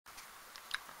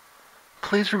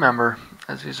please remember,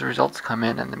 as these results come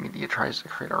in and the media tries to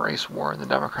create a race war in the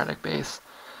Democratic base,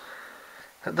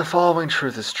 that the following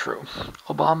truth is true.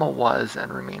 Obama was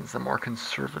and remains the more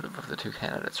conservative of the two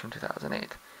candidates from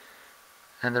 2008.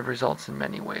 And the results in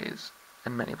many ways,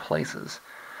 in many places,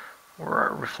 were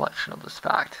a reflection of this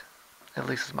fact, at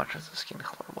least as much as his skin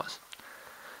color was.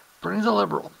 Bernie's a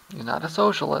liberal. He's not a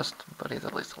socialist, but he's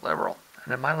at least a liberal.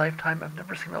 And in my lifetime, I've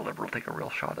never seen a liberal take a real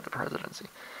shot at the presidency.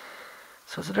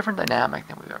 So it's a different dynamic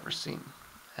than we've ever seen.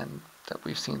 And that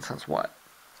we've seen since what?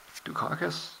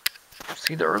 Dukakis?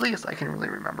 See, the earliest I can really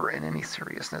remember in any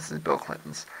seriousness is Bill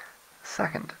Clinton's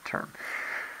second term.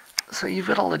 So you've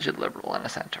got a legit liberal and a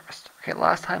centrist. Okay,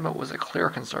 last time it was a clear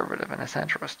conservative and a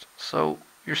centrist. So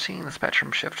you're seeing the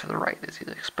spectrum shift to the right, as you'd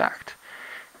expect,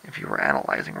 if you were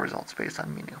analyzing results based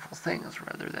on meaningful things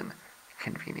rather than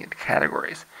convenient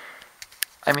categories.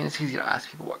 I mean, it's easy to ask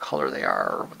people what color they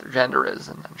are or what their gender is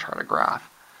and then chart a graph.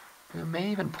 You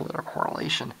may even pull out a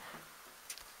correlation.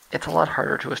 It's a lot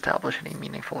harder to establish any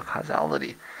meaningful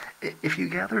causality. If you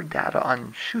gather data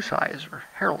on shoe size or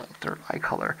hair length or eye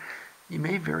color, you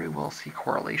may very well see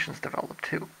correlations develop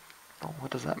too. Well,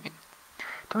 what does that mean?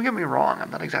 Don't get me wrong,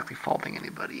 I'm not exactly faulting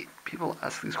anybody. People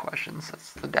ask these questions,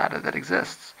 that's the data that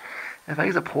exists. If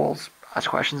exit polls ask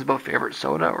questions about favorite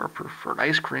soda or preferred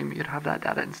ice cream, you'd have that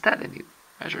data instead, and you'd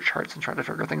measure charts and try to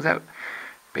figure things out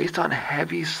based on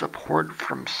heavy support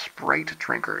from Sprite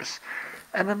drinkers.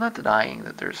 And I'm not denying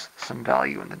that there's some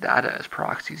value in the data as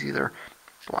proxies either.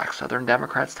 Black Southern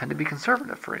Democrats tend to be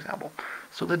conservative, for example.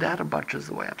 So the data bunches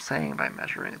the way I'm saying by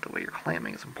measuring it the way you're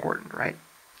claiming is important, right?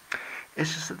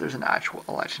 It's just that there's an actual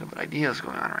election of ideas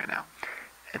going on right now.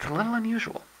 It's a little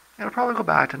unusual. It'll probably go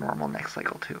back to normal next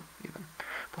cycle too, even.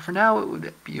 But for now, it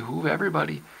would behoove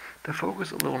everybody to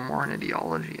focus a little more on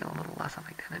ideology and a little less on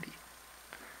identity.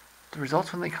 The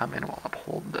results when they come in will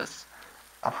uphold this.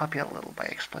 I'll help you out a little by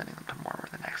explaining them tomorrow or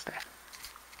the next day.